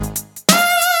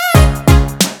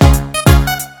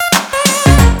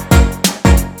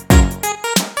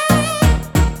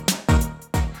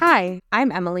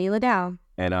I'm Emily Ladow.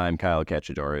 And I'm Kyle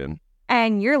Cachadorian.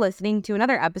 And you're listening to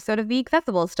another episode of The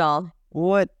Accessible Stall.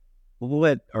 What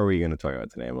are we going to talk about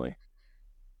today, Emily?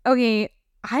 Okay,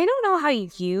 I don't know how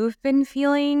you've been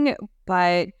feeling,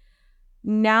 but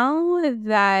now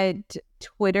that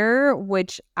Twitter,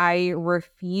 which I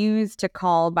refuse to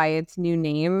call by its new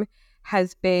name,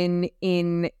 has been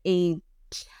in a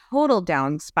total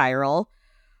down spiral,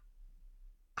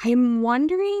 I'm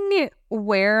wondering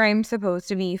where I'm supposed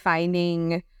to be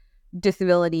finding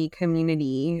disability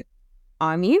community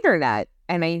on the internet.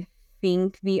 And I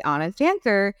think the honest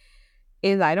answer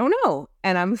is I don't know.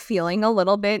 And I'm feeling a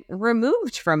little bit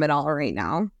removed from it all right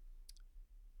now.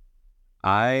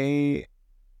 I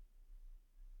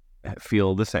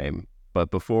feel the same.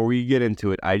 But before we get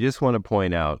into it, I just want to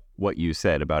point out what you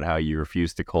said about how you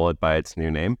refuse to call it by its new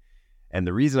name. And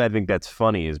the reason I think that's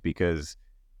funny is because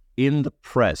in the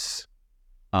press,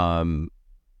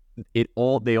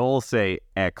 they all say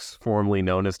X, formerly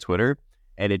known as Twitter,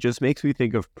 and it just makes me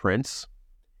think of Prince.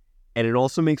 And it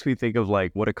also makes me think of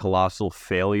like what a colossal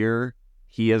failure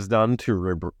he has done to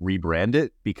rebrand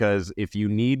it, because if you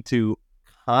need to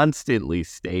constantly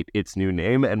state its new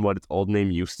name and what its old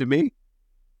name used to be,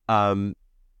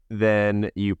 then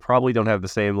you probably don't have the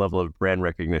same level of brand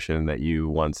recognition that you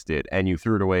once did, and you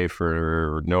threw it away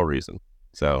for no reason.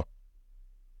 So,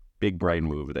 big brain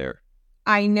move there.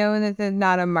 I know this is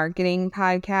not a marketing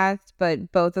podcast,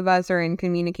 but both of us are in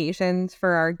communications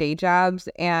for our day jobs,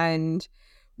 and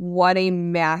what a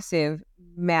massive,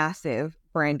 massive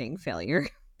branding failure.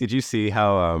 Did you see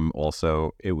how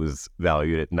also it was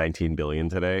valued at $19 billion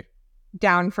today?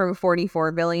 Down from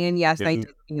 $44 billion. Yes, I did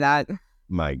see that.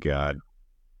 My God.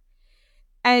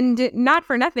 And not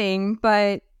for nothing,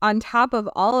 but on top of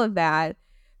all of that,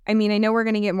 I mean, I know we're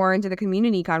going to get more into the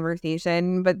community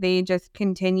conversation, but they just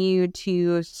continue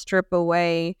to strip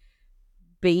away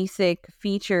basic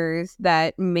features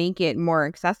that make it more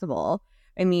accessible.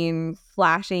 I mean,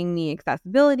 slashing the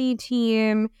accessibility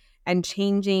team and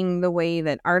changing the way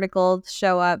that articles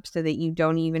show up so that you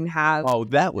don't even have... Oh,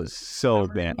 that was so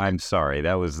bad. I'm sorry.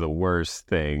 That was the worst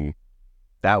thing.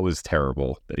 That was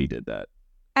terrible that he did that.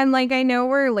 And like, I know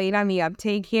we're late on the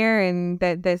uptake here and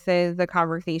that this is a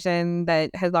conversation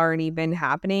that has already been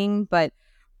happening, but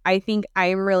I think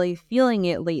I'm really feeling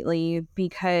it lately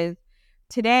because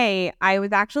today I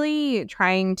was actually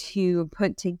trying to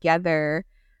put together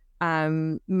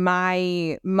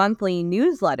my monthly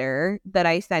newsletter that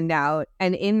I send out.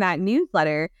 And in that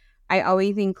newsletter, I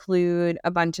always include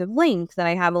a bunch of links, and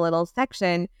I have a little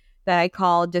section that I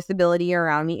call Disability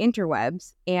Around the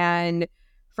Interwebs. And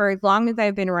for as long as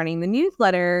I've been running the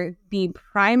newsletter, the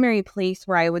primary place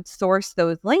where I would source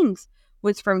those links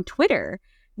was from Twitter,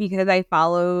 because I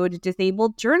followed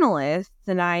disabled journalists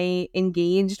and I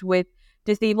engaged with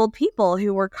disabled people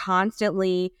who were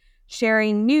constantly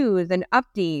sharing news and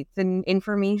updates and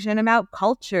information about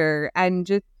culture and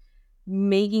just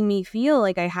making me feel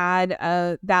like I had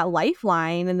that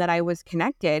lifeline and that I was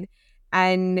connected.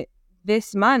 And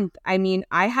this month, I mean,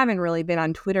 I haven't really been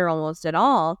on Twitter almost at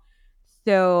all.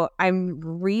 So I'm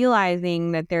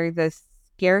realizing that there's a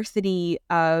scarcity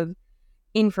of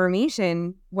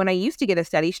information when I used to get a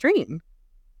steady stream.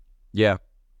 Yeah.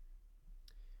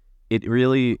 It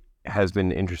really has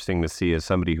been interesting to see, as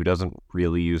somebody who doesn't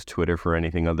really use Twitter for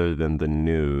anything other than the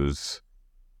news,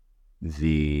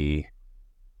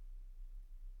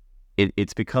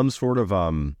 it's become sort of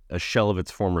a shell of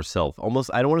its former self. Almost,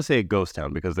 I don't want to say a ghost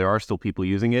town, because there are still people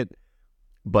using it,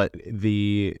 but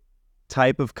the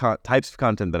types of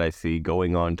content that I see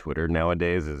going on Twitter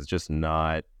nowadays is just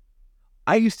not...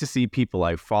 I used to see people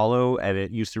I follow, and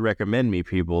it used to recommend me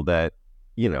people that,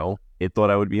 you know, it thought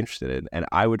I would be interested in. And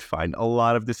I would find a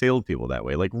lot of disabled people that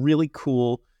way, like really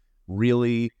cool,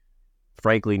 really,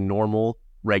 frankly, normal,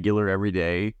 regular,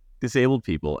 everyday disabled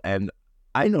people. And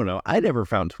I don't know, I never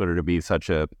found Twitter to be such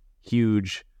a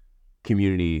huge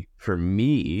community for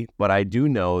me, but I do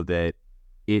know that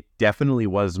it definitely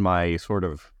was my sort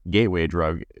of gateway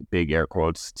drug, big air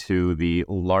quotes, to the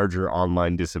larger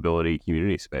online disability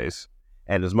community space.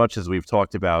 And as much as we've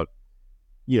talked about,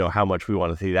 you know, how much we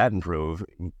want to see that improve,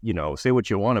 you know, say what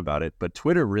you want about it, but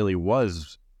Twitter really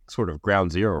was sort of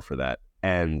ground zero for that.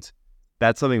 And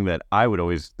that's something that I've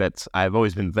always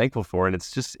been thankful for. And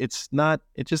it's just not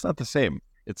the same.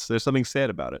 There's something sad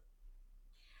about it.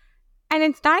 And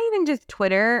it's not even just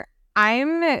Twitter.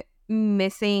 I'm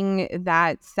missing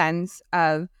that sense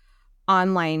of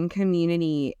online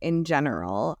community in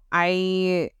general.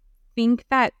 I think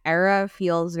that era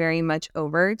feels very much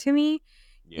over to me,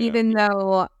 even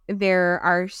though there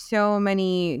are so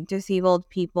many disabled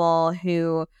people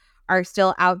who are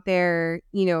still out there,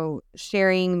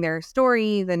 sharing their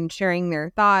stories and sharing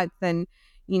their thoughts. And,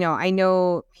 I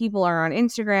know people are on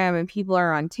Instagram and people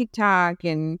are on TikTok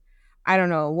and I don't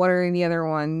know, what are the other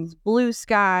ones? Blue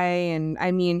Sky. And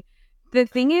I mean, the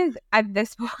thing is, at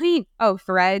this point,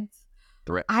 Threads.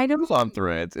 Thread. I don't. Who's on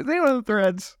Threads? Is anyone on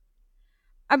Threads?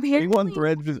 Apparently, Anyone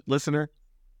Threads listener?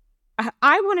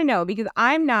 I want to know because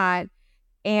I'm not,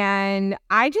 and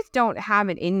I just don't have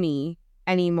it in me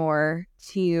anymore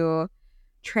to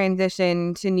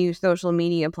transition to new social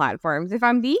media platforms. If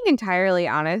I'm being entirely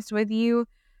honest with you,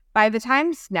 by the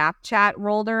time Snapchat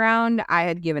rolled around, I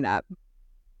had given up.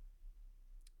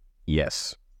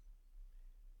 Yes.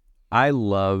 I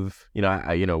love,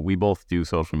 we both do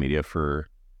social media for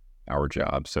our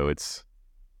job. So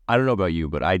I don't know about you,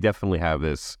 but I definitely have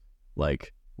this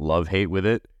like love-hate with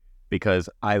it because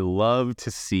I love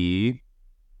to see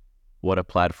what a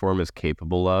platform is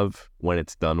capable of when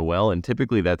it's done well. And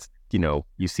typically that's,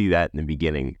 you see that in the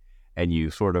beginning and you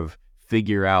sort of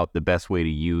figure out the best way to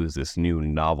use this new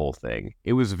novel thing.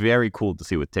 It was very cool to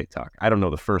see with TikTok. I don't know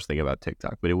the first thing about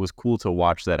TikTok, but it was cool to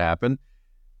watch that happen.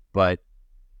 But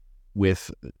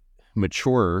with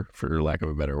mature, for lack of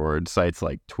a better word, sites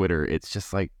like Twitter, it's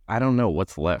just like, I don't know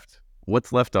what's left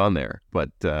on there. But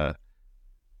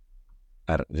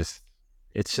I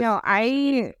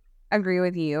agree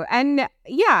with you. And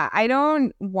yeah, I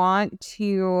don't want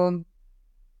to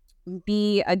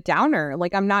be a downer.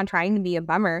 Like, I'm not trying to be a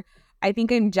bummer. I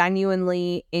think I'm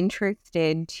genuinely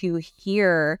interested to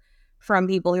hear from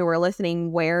people who are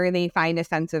listening where they find a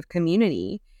sense of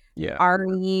community. Yeah. Are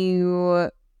you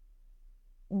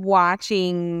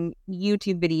watching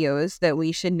YouTube videos that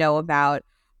we should know about?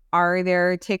 Are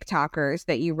there TikTokers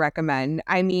that you recommend?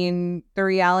 I mean, the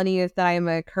reality is that I'm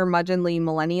a curmudgeonly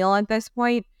millennial at this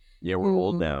point. Yeah, we're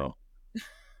old now.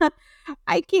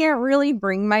 I can't really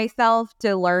bring myself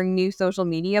to learn new social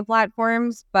media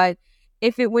platforms, but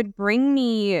if it would bring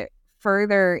me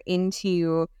further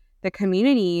into the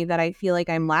community that I feel like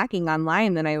I'm lacking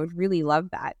online, then I would really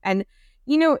love that. And,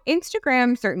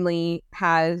 Instagram certainly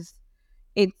has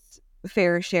its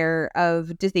fair share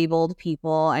of disabled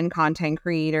people and content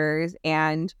creators,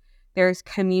 and there's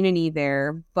community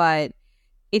there, but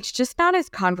it's just not as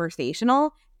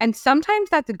conversational. And sometimes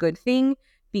that's a good thing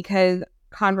because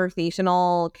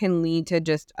conversational can lead to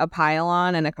just a pile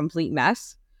on and a complete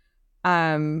mess.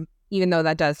 Even though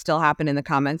that does still happen in the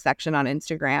comments section on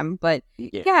Instagram. But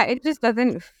yeah, it just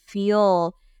doesn't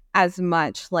feel as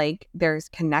much like there's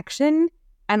connection.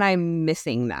 And I'm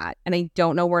missing that. And I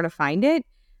don't know where to find it.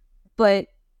 But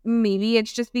maybe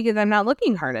it's just because I'm not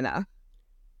looking hard enough.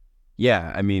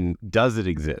 Yeah, I mean, does it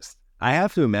exist? I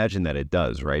have to imagine that it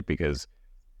does, right? Because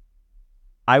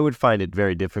I would find it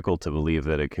very difficult to believe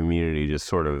that a community just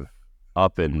sort of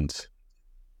up and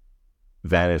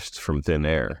vanished from thin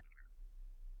air.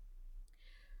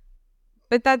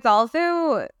 But that's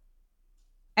also,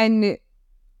 and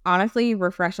honestly,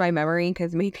 refresh my memory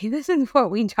because maybe this is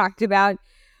what we talked about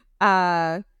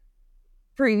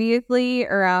previously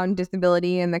around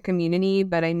disability in the community.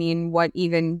 But I mean, what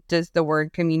even does the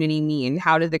word community mean?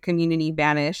 How does the community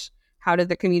vanish? How does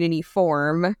the community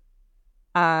form?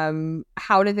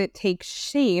 How does it take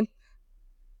shape?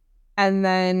 And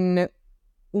then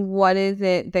what is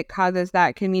it that causes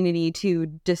that community to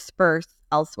disperse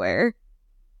elsewhere?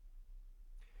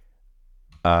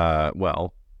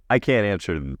 Well, I can't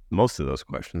answer most of those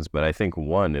questions, but I think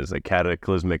one is a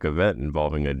cataclysmic event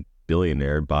involving a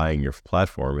billionaire buying your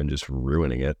platform and just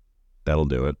ruining it. That'll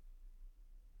do it.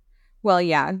 Well,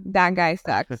 yeah, that guy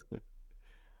sucks.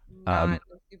 Not a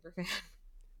super fan.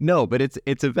 No, but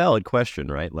it's a valid question,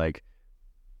 right? Like,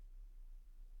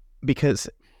 because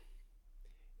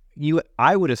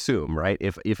I would assume, right,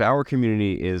 if our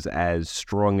community is as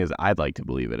strong as I'd like to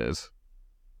believe it is,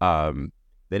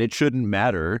 then it shouldn't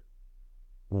matter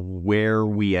where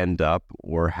we end up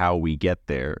or how we get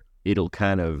there. It'll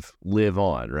kind of live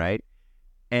on, right?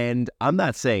 And I'm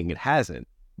not saying it hasn't,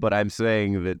 but I'm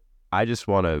saying that I just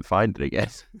want to find it again,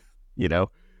 you know?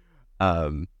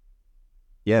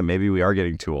 Yeah, maybe we are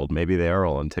getting too old. Maybe they are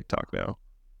all on TikTok now.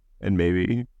 And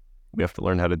maybe we have to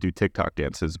learn how to do TikTok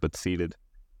dances, but seated.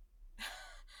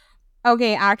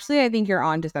 Okay, actually, I think you're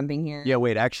on to something here. Yeah,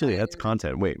 wait, actually, that's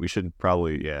content. Wait, we should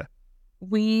probably, yeah.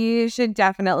 We should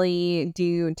definitely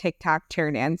do TikTok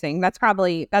chair dancing. That's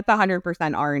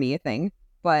 100% already a thing.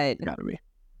 But Gotta be.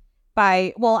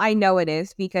 well, I know it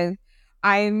is because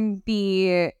I'm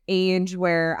the age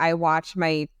where I watch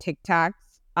my TikToks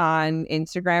on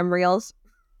Instagram Reels.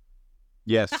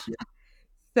 Yes.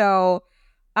 So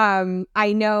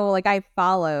I know, like, I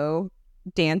follow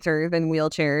dancers in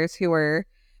wheelchairs who are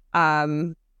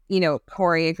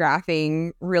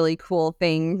choreographing really cool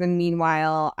things. And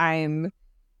meanwhile, I'm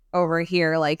over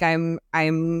here, like I'm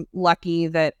lucky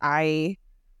that I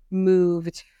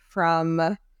moved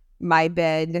from my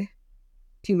bed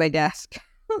to my desk.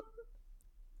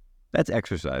 That's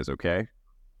exercise, okay?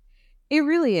 It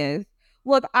really is.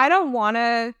 Look, I don't want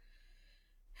to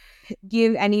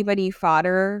give anybody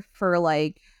fodder for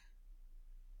like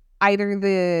either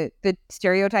the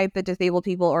stereotype that disabled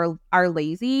people are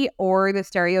lazy, or the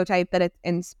stereotype that it's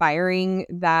inspiring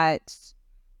that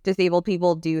disabled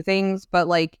people do things, but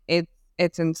like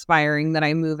it's inspiring that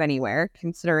I move anywhere,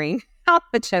 considering how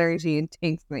much energy it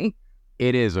takes me.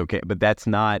 It is okay, but that's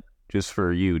not just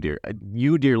for you, dear.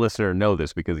 You, dear listener, know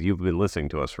this because you've been listening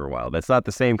to us for a while. That's not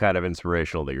the same kind of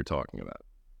inspirational that you're talking about.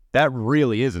 That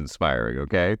really is inspiring,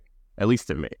 okay? At least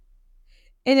to me.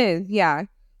 It is, yeah.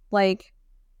 Like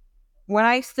when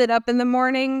I sit up in the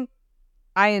morning,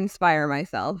 I inspire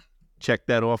myself. Check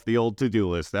that off the old to-do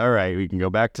list. All right, we can go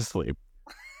back to sleep.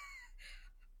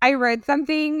 I read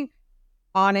something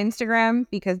on Instagram,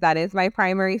 because that is my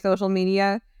primary social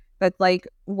media, that's like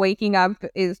waking up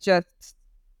is just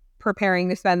preparing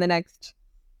to spend the next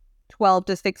 12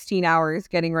 to 16 hours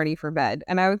getting ready for bed.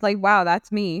 And I was like, wow,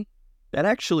 that's me. That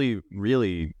actually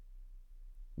really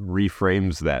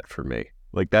reframes that for me.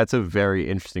 Like, that's a very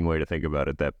interesting way to think about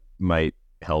it that might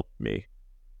help me.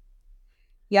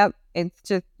 Yep. It's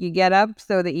just you get up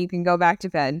so that you can go back to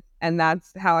bed. And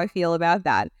that's how I feel about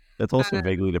that. That's also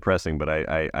vaguely depressing, but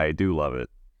I do love it.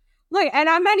 Look, and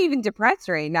I'm not even depressed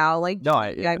right now. Like, No,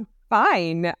 I'm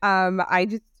fine. I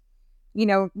just,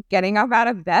 getting up out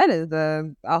of bed is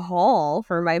a haul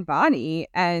for my body,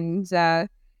 and it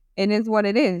is what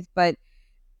it is. But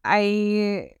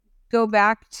I go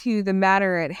back to the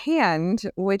matter at hand,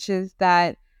 which is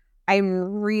that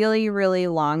I'm really, really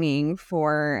longing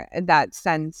for that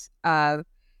sense of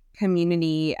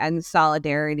community and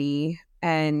solidarity.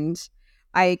 And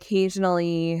I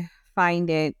occasionally find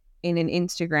it in an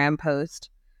Instagram post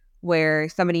where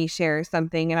somebody shares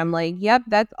something and I'm like, yep,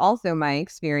 that's also my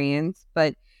experience.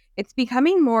 But it's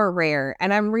becoming more rare.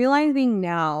 And I'm realizing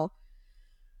now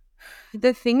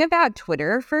the thing about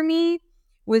Twitter for me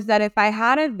was that if I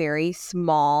had a very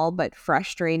small but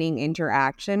frustrating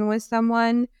interaction with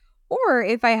someone, or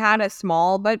if I had a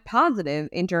small but positive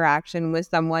interaction with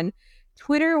someone,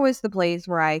 Twitter was the place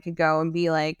where I could go and be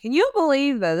like, can you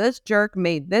believe that this jerk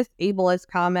made this ableist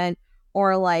comment?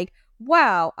 Or like,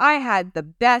 wow, I had the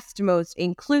best, most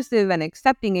inclusive and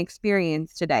accepting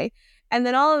experience today. And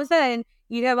then all of a sudden,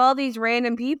 you'd have all these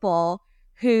random people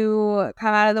who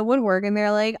come out of the woodwork and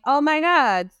they're like, oh my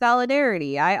God,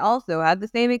 solidarity. I also had the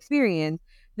same experience.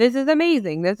 This is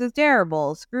amazing. This is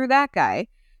terrible. Screw that guy.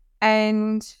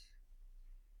 And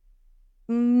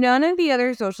none of the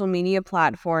other social media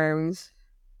platforms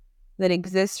that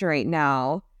exist right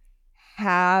now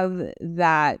have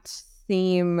that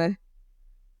same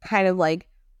kind of like,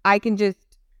 I can just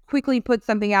quickly put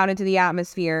something out into the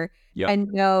atmosphere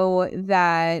and know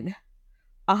that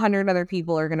 100 other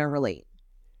people are going to relate.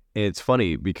 It's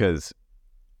funny because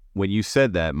when you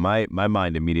said that, my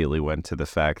mind immediately went to the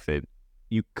fact that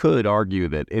you could argue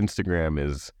that Instagram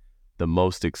is the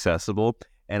most accessible.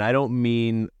 And I don't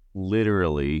mean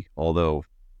literally, although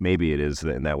maybe it is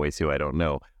in that way too, I don't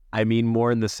know. I mean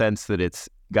more in the sense that it's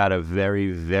got a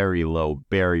very, very low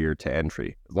barrier to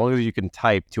entry. As long as you can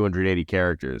type 280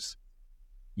 characters,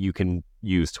 you can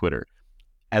use Twitter.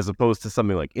 As opposed to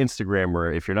something like Instagram,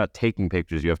 where if you're not taking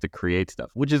pictures, you have to create stuff,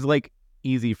 which is like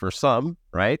easy for some,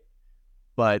 right?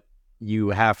 But you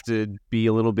have to be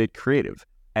a little bit creative.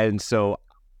 And so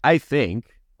I think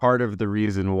part of the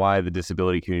reason why the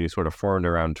disability community sort of formed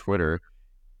around Twitter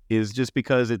is just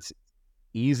because it's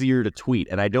easier to tweet.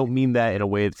 And I don't mean that in a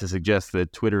way to suggest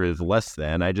that Twitter is less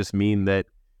than. I just mean that,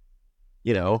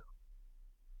 it's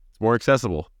more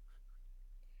accessible.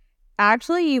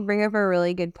 Actually, you bring up a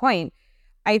really good point.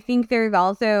 I think there's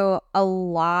also a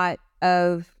lot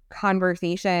of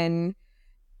conversation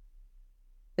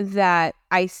that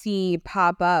I see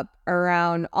pop up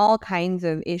around all kinds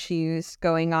of issues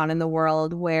going on in the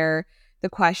world where the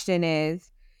question is,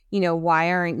 why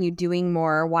aren't you doing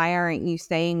more? Why aren't you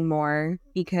saying more?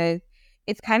 Because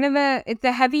it's kind of it's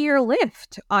a heavier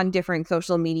lift on different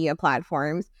social media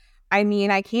platforms. I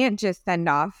mean, I can't just send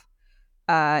off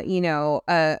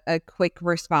a quick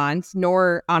response,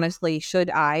 nor honestly should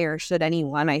I or should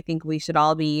anyone. I think we should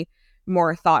all be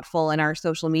more thoughtful in our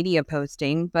social media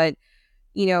posting. But,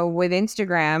 with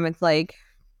Instagram, it's like,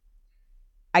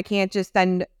 I can't just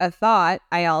send a thought.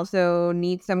 I also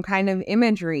need some kind of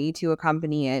imagery to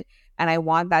accompany it. And I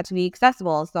want that to be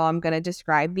accessible. So I'm going to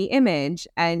describe the image.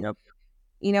 And, Yep.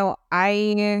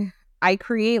 I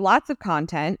create lots of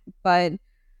content, but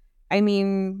I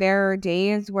mean, there are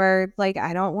days where it's like,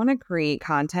 I don't want to create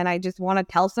content. I just want to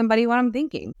tell somebody what I'm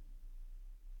thinking.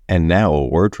 And now a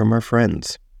word from our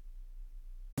friends.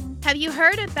 Have you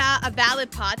heard about A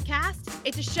Valid Podcast?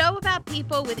 It's a show about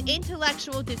people with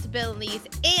intellectual disabilities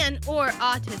and or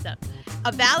autism.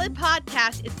 A Valid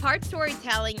Podcast is part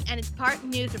storytelling and it's part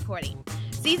news reporting.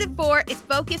 Season 4 is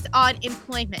focused on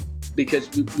employment. Because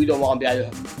we don't want to be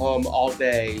at home all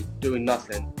day doing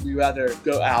nothing. We rather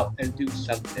go out and do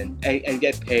something and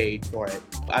get paid for it.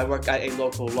 I work at a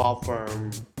local law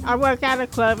firm. I work at a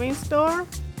clothing store.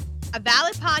 A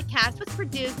Valid Podcast was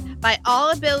produced by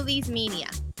All Abilities Media.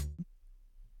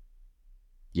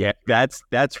 Yeah,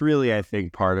 that's really, I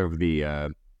think, part of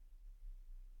the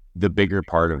bigger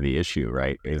part of the issue,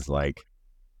 right? Is like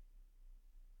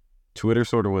Twitter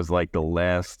sort of was like the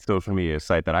last social media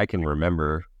site that I can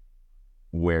remember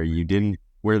where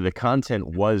the content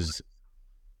was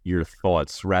your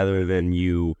thoughts rather than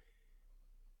you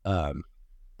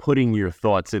putting your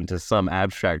thoughts into some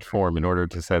abstract form in order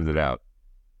to send it out,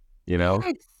 you know?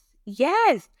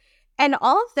 Yes. And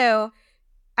also,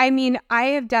 I mean, I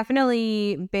have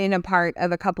definitely been a part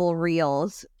of a couple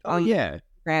reels on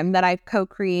Instagram that I've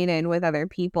co-created with other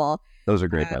people. Those are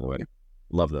great, by the way.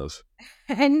 Love those.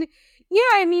 And yeah,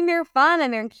 I mean, they're fun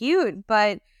and they're cute,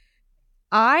 but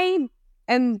I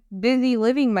am busy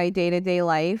living my day-to-day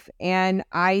life, and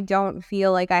I don't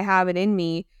feel like I have it in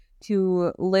me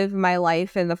to live my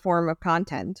life in the form of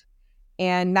content.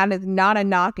 And that is not a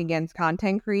knock against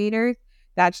content creators.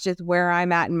 That's just where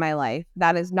I'm at in my life.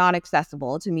 That is not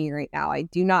accessible to me right now. I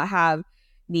do not have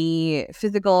the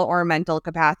physical or mental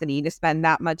capacity to spend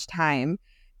that much time,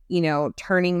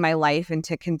 turning my life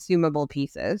into consumable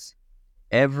pieces.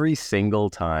 Every single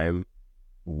time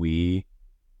we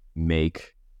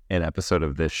make an episode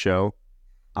of this show,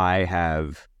 I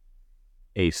have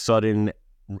a sudden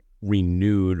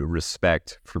renewed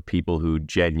respect for people who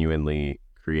genuinely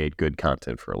create good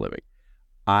content for a living.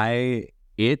 I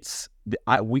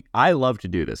love to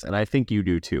do this, and I think you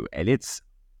do too, and it's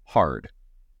hard.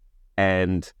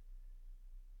 And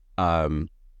I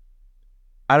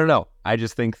don't know. I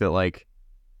just think that like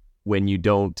when you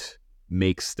don't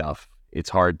make stuff, it's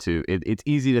hard to it's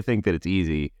easy to think that it's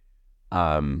easy.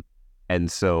 And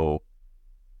so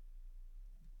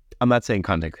I'm not saying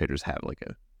content creators have like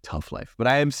a tough life, but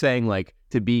I am saying like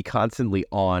to be constantly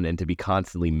on and to be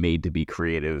constantly made to be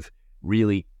creative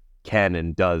really can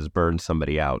and does burn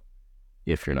somebody out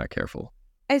if you're not careful.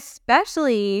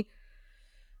 Especially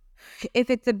if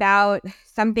it's about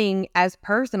something as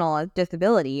personal as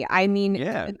disability. I mean,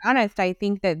 to be honest, I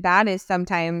think that is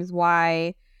sometimes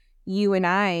why you and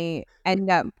I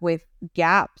end up with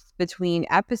gaps between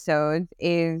episodes,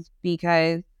 is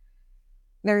because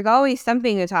there's always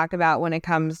something to talk about when it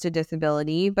comes to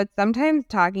disability, but sometimes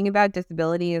talking about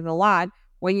disability is a lot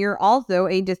when you're also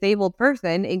a disabled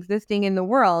person existing in the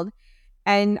world.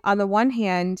 And on the one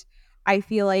hand, I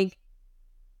feel like,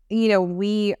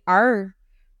 we are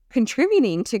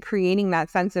contributing to creating that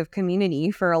sense of community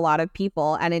for a lot of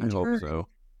people. And in turn, hope so.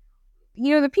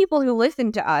 The people who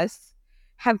listen to us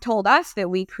have told us that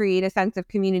we create a sense of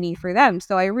community for them.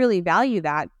 So I really value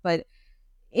that, but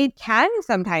it can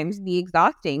sometimes be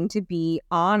exhausting to be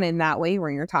on in that way where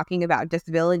you're talking about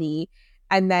disability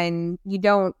and then you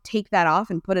don't take that off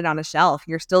and put it on a shelf.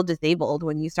 You're still disabled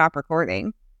when you stop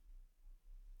recording.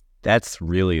 That's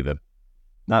really the,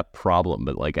 not problem,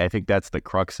 but like, I think that's the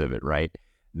crux of it, right?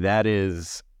 That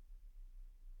is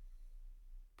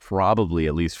probably,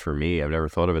 at least for me, I've never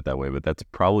thought of it that way, but that's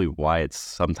probably why it's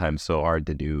sometimes so hard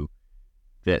to do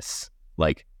this.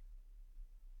 Like,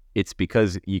 it's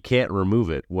because you can't remove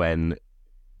it when,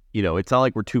 it's not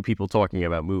like we're two people talking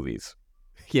about movies.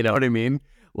 You know what I mean?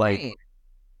 Like, right.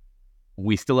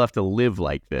 We still have to live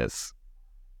like this.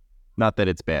 Not that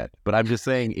it's bad, but I'm just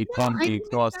saying it can be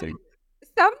exhausting.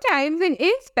 Sometimes it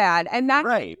is bad. And that's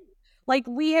right. Like,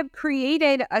 we have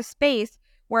created a space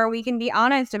where we can be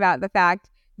honest about the fact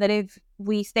that if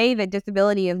we say that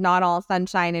disability is not all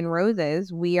sunshine and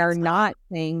roses, we are not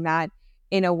saying that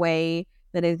in a way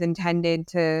that is intended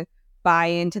to buy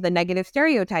into the negative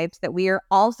stereotypes that we are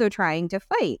also trying to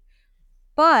fight.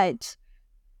 But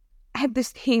at the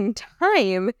same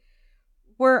time,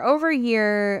 we're over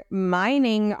here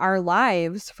mining our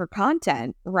lives for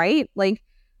content, right? Like,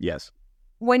 yes.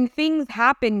 When things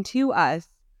happen to us,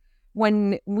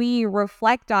 when we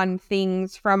reflect on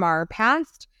things from our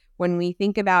past, when we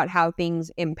think about how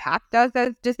things impact us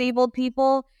as disabled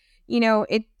people,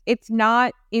 it's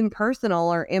not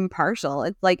impersonal or impartial.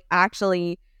 It's like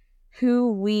actually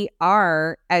who we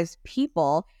are as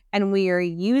people, and we are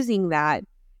using that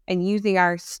and using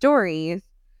our stories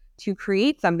to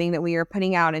create something that we are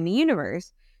putting out in the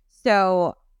universe.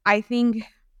 So I think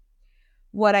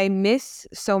what I miss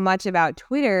so much about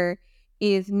Twitter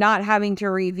is not having to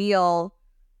reveal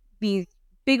these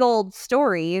big old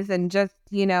stories and just,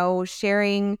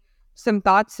 sharing some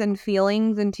thoughts and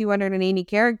feelings in 280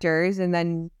 characters and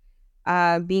then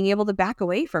being able to back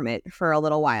away from it for a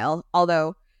little while.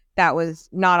 Although that was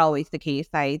not always the case.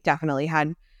 I definitely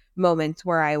had moments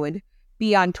where I would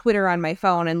be on Twitter on my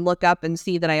phone and look up and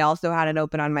see that I also had it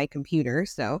open on my computer.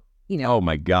 So, Oh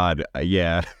my God.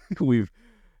 Yeah.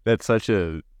 That's so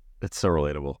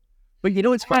relatable. But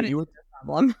it's funny.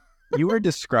 You were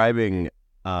describing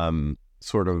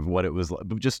sort of what it was like,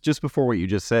 just before what you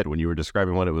just said, when you were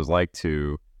describing what it was like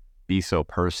to be so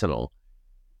personal.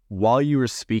 While you were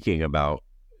speaking about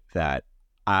that,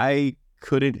 I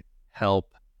couldn't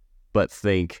help but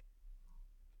think,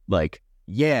 like,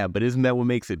 yeah, but isn't that what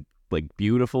makes it like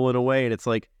beautiful in a way? And it's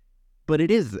like, but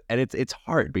it is, and it's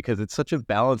hard because it's such a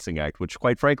balancing act, which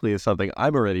quite frankly is something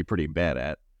I'm already pretty bad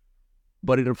at.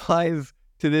 But it applies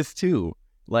to this too.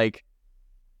 Like,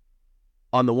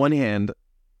 on the one hand,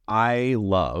 I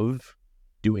love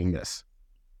doing this.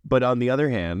 But on the other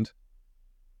hand,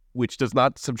 which does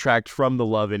not subtract from the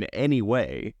love in any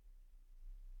way,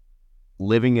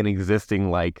 living and existing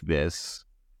like this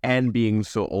and being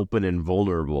so open and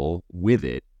vulnerable with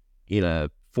it in a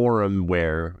forum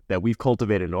that we've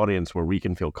cultivated an audience where we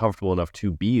can feel comfortable enough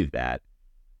to be that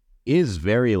is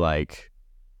very, like,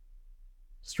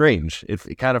 strange.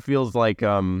 It kind of feels like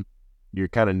you're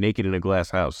kind of naked in a glass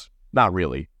house. Not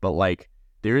really, but like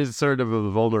there is sort of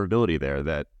a vulnerability there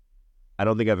that I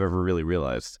don't think I've ever really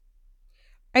realized.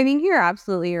 I think you're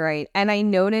absolutely right. And I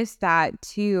noticed that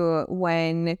too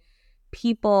when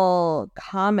people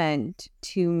comment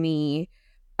to me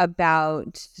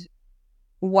about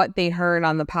what they heard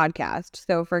on the podcast.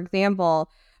 So, for example,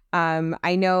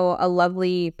 I know a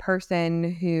lovely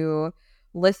person who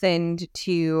listened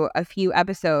to a few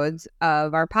episodes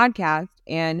of our podcast,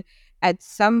 and at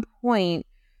some point,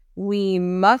 we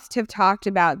must have talked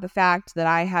about the fact that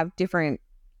I have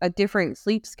a different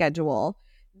sleep schedule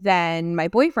than my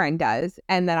boyfriend does,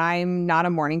 and that I'm not a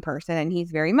morning person, and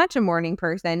he's very much a morning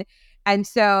person. And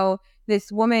so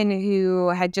this woman who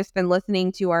had just been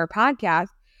listening to our podcast,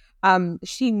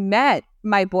 she met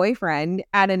my boyfriend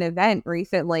at an event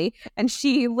recently, and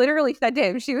she literally said to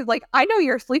him, she was like, "I know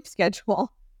your sleep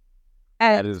schedule."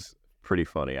 And that is pretty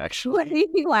funny, actually. It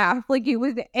made me laugh. Like, it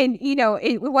was, and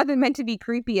it wasn't meant to be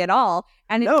creepy at all.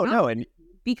 And it's no, and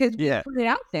because we yeah, put it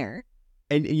out there.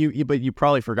 and but you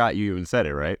probably forgot you even said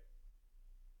it, right?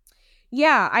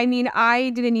 Yeah, I mean, I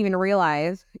didn't even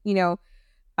realize,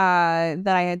 that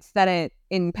I had said it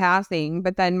in passing,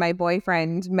 but then my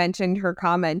boyfriend mentioned her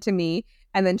comment to me,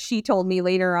 and then she told me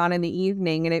later on in the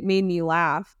evening, and it made me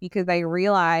laugh because I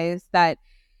realized that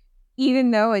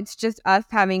even though it's just us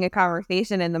having a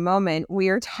conversation in the moment, we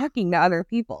are talking to other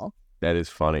people. That is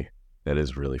funny. That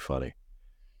is really funny.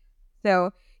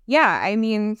 So, yeah, I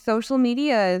mean, social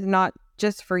media is not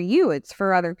just for you, it's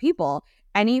for other people.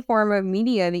 Any form of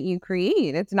media that you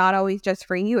create, it's not always just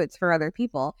for you, it's for other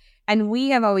people. And we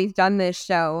have always done this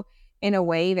show in a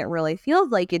way that really feels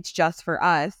like it's just for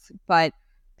us, but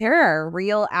there are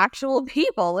real, actual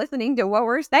people listening to what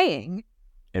we're saying.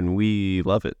 And we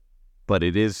love it. But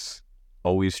it is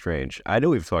always strange. I know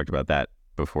we've talked about that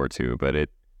before too, but it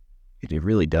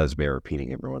really does bear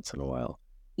repeating every once in a while.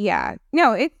 Yeah.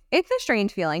 No, it's a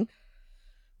strange feeling.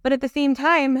 But at the same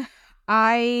time,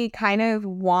 I kind of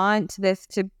want this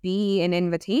to be an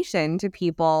invitation to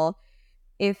people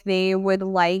if they would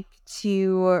like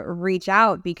to reach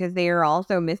out because they are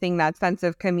also missing that sense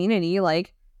of community.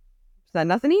 Like,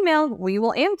 send us an email. We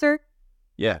will answer.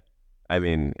 Yeah. I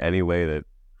mean, any way that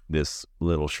this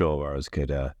little show of ours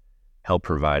could help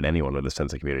provide anyone with a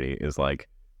sense of community is like,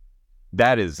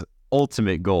 that is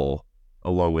ultimate goal,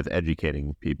 along with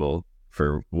educating people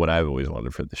for what I've always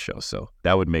wanted for the show. So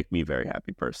that would make me very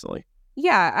happy personally.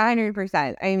 Yeah,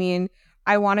 100%. I mean,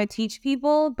 I want to teach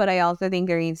people, but I also think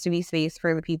there needs to be space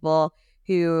for the people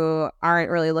who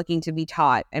aren't really looking to be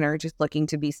taught and are just looking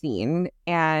to be seen.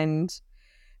 And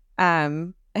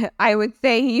I would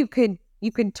say you could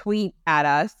tweet at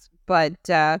us, but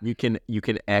you can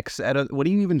X at us. What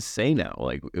do you even say now?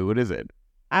 Like, what is it?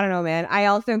 I don't know, man. I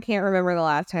also can't remember the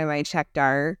last time I checked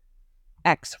our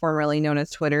X, formerly known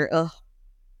as Twitter. Ugh.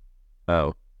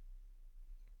 Oh.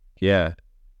 Yeah.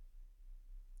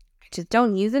 I just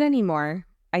don't use it anymore.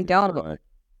 I don't.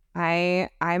 I'm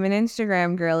an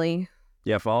Instagram girly.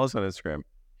 Yeah, follow us on Instagram.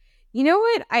 You know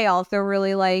what I also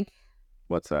really like?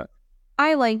 What's that?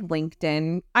 I like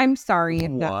LinkedIn. I'm sorry.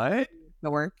 What?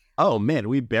 work. Oh, man,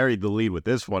 we buried the lead with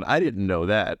this one. I didn't know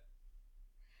that.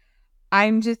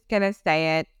 I'm just going to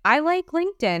say it. I like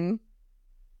LinkedIn.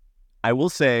 I will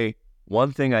say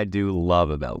one thing I do love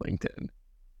about LinkedIn.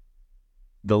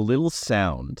 The little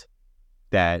sound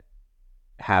that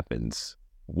happens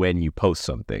when you post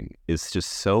something is just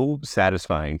so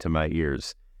satisfying to my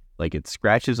ears. Like it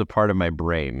scratches a part of my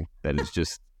brain that is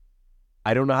just,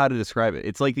 I don't know how to describe it.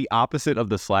 It's like the opposite of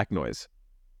the Slack noise.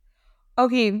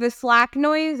 Okay, the Slack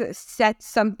noise sets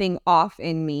something off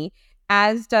in me,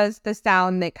 as does the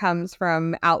sound that comes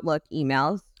from Outlook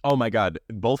emails. Oh my God.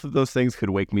 Both of those things could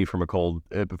wake me from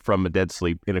a dead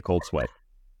sleep in a cold sweat.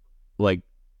 Like,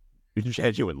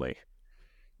 genuinely.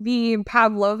 The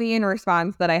Pavlovian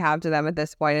response that I have to them at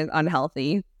this point is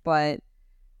unhealthy, but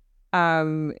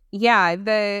yeah,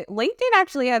 the LinkedIn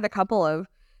actually has a couple of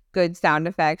good sound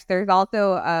effects. There's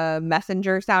also a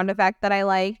messenger sound effect that I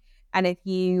like, and if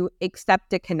you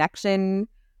accept a connection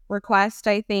request,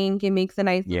 I think it makes a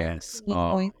nice Yes. Oh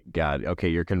Oh God. Okay,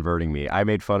 you're converting me. I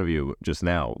made fun of you just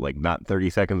now, like not 30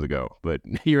 seconds ago, but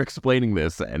you're explaining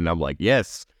this, and I'm like,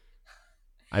 yes,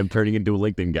 I'm turning into a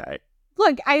LinkedIn guy.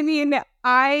 Look, I mean,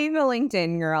 I'm a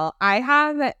LinkedIn girl. I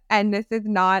have, and this is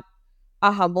not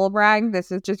a humble brag,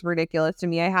 this is just ridiculous to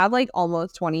me. I have like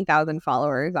almost 20,000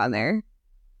 followers on there.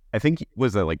 I think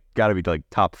was that like got to be like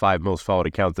top 5 most followed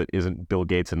accounts that isn't Bill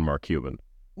Gates and Mark Cuban.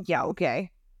 Yeah,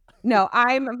 okay. No,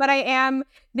 but I am,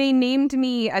 they named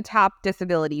me a top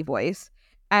disability voice,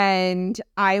 and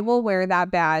I will wear that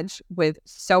badge with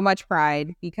so much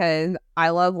pride because I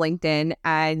love LinkedIn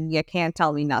and you can't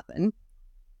tell me nothing.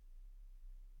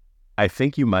 I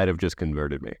think you might have just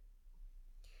converted me.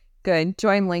 Good.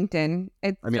 Join LinkedIn.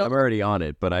 I'm already on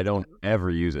it, but I don't ever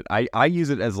use it. I use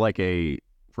it as like a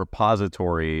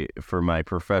repository for my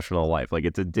professional life. Like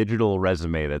it's a digital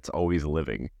resume that's always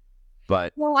living.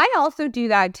 But well, I also do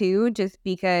that too, just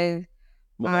because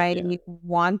I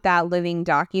want that living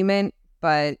document.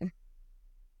 But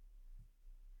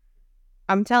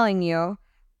I'm telling you,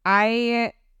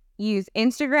 I use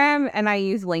Instagram and I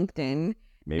use LinkedIn.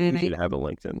 Maybe we should have a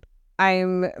LinkedIn.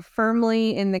 I'm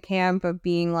firmly in the camp of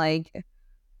being like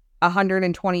a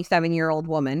 127-year-old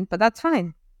woman, but that's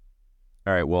fine.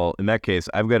 All right. Well, in that case,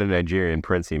 I've got a Nigerian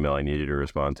prince email I need you to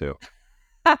respond to.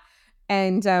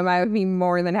 And I would be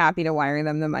more than happy to wire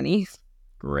them the money.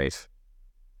 Great.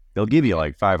 They'll give you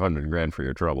like 500 grand for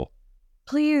your trouble.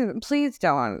 Please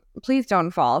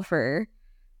don't fall for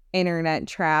internet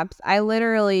traps. I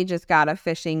literally just got a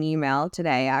phishing email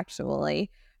today,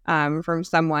 actually, from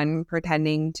someone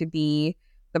pretending to be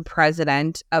the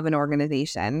president of an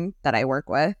organization that I work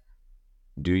with.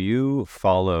 Do you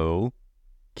follow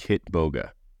Kit Boga?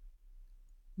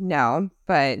 No,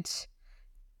 but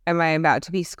am I about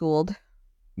to be schooled?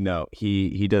 No,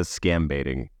 he does scam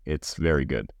baiting. It's very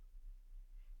good.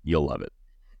 You'll love it.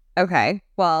 Okay,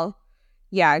 well,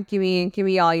 yeah, give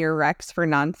me all your recs for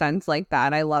nonsense like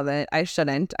that. I love it. I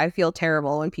shouldn't. I feel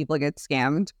terrible when people get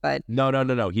scammed, but No.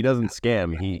 He doesn't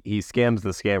scam. He scams the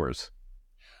scammers.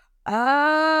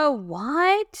 Oh,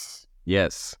 what?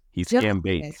 Yes, he scam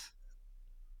baits.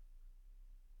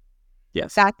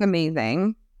 Yes, That's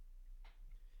amazing.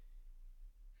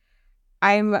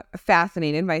 I'm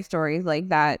fascinated by stories like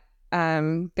that.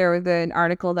 There was an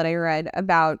article that I read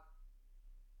about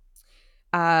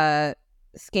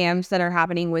scams that are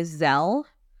happening with Zelle,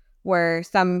 where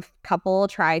some couple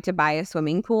tried to buy a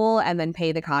swimming pool and then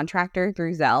pay the contractor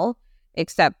through Zelle,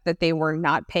 except that they were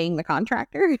not paying the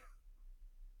contractor.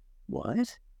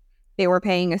 What? They were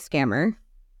paying a scammer.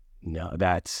 No,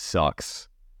 that sucks.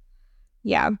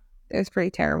 Yeah, it was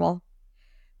pretty terrible.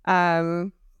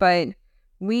 But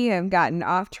we have gotten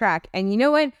off track. And you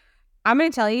know what? I'm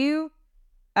going to tell you,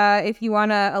 if you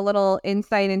want a little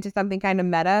insight into something kind of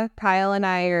meta, Kyle and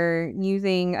I are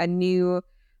using a new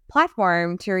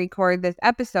platform to record this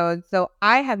episode. So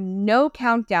I have no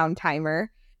countdown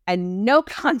timer and no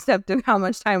concept of how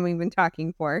much time we've been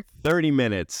talking for. 30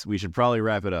 minutes. We should probably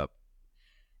wrap it up.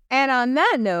 And on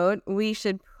that note, we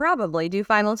should probably do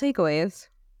final takeaways.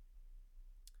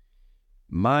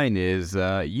 Mine is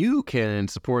you can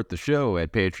support the show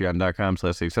at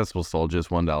patreon.com/accessible stall. Just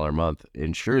 $1 a month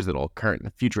ensures that all current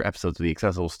and future episodes of the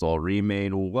Accessible Stall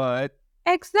remain what?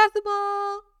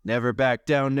 Accessible! Never back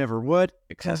down, never what?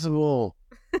 Accessible.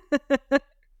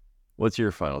 What's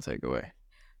your final takeaway?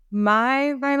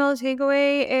 My final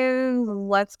takeaway is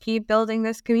let's keep building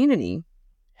this community.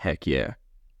 Heck yeah.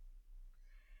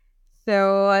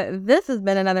 So this has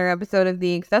been another episode of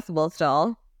the Accessible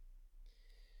Stall.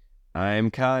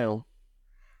 I'm Kyle.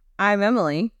 I'm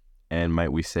Emily. And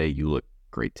might we say you look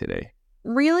great today?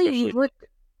 Really? You look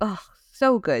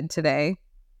so good today.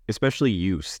 Especially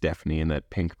you, Stephanie, in that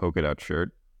pink polka dot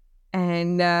shirt.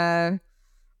 And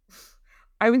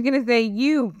I was going to say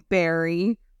you,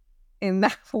 Barry, in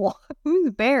that one.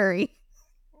 Who's Barry?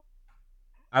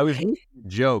 I was making a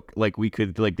joke, like we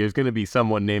could, like there's going to be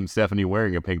someone named Stephanie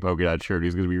wearing a pink polka dot shirt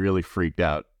who's going to be really freaked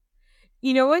out.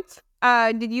 You know what?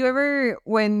 Did you ever,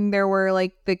 when there were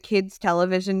like the kids'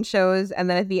 television shows, and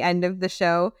then at the end of the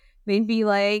show, they'd be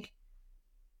like,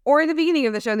 or at the beginning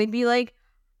of the show, they'd be like,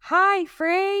 "Hi,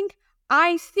 Frank.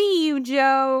 I see you,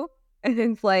 Joe." And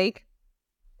it's like,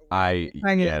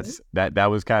 Yes, that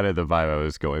was kind of the vibe I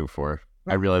was going for.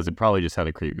 I realized it probably just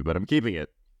sounded creepy, but I'm keeping it.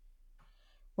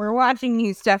 We're watching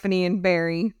you, Stephanie and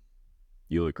Barry.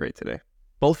 You look great today.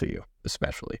 Both of you,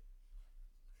 especially.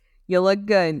 You look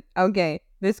good. Okay,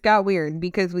 this got weird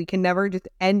because we can never just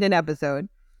end an episode.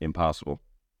 Impossible.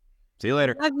 See you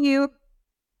later. Love you.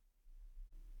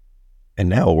 And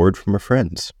now a word from our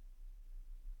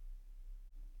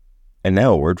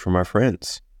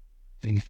friends.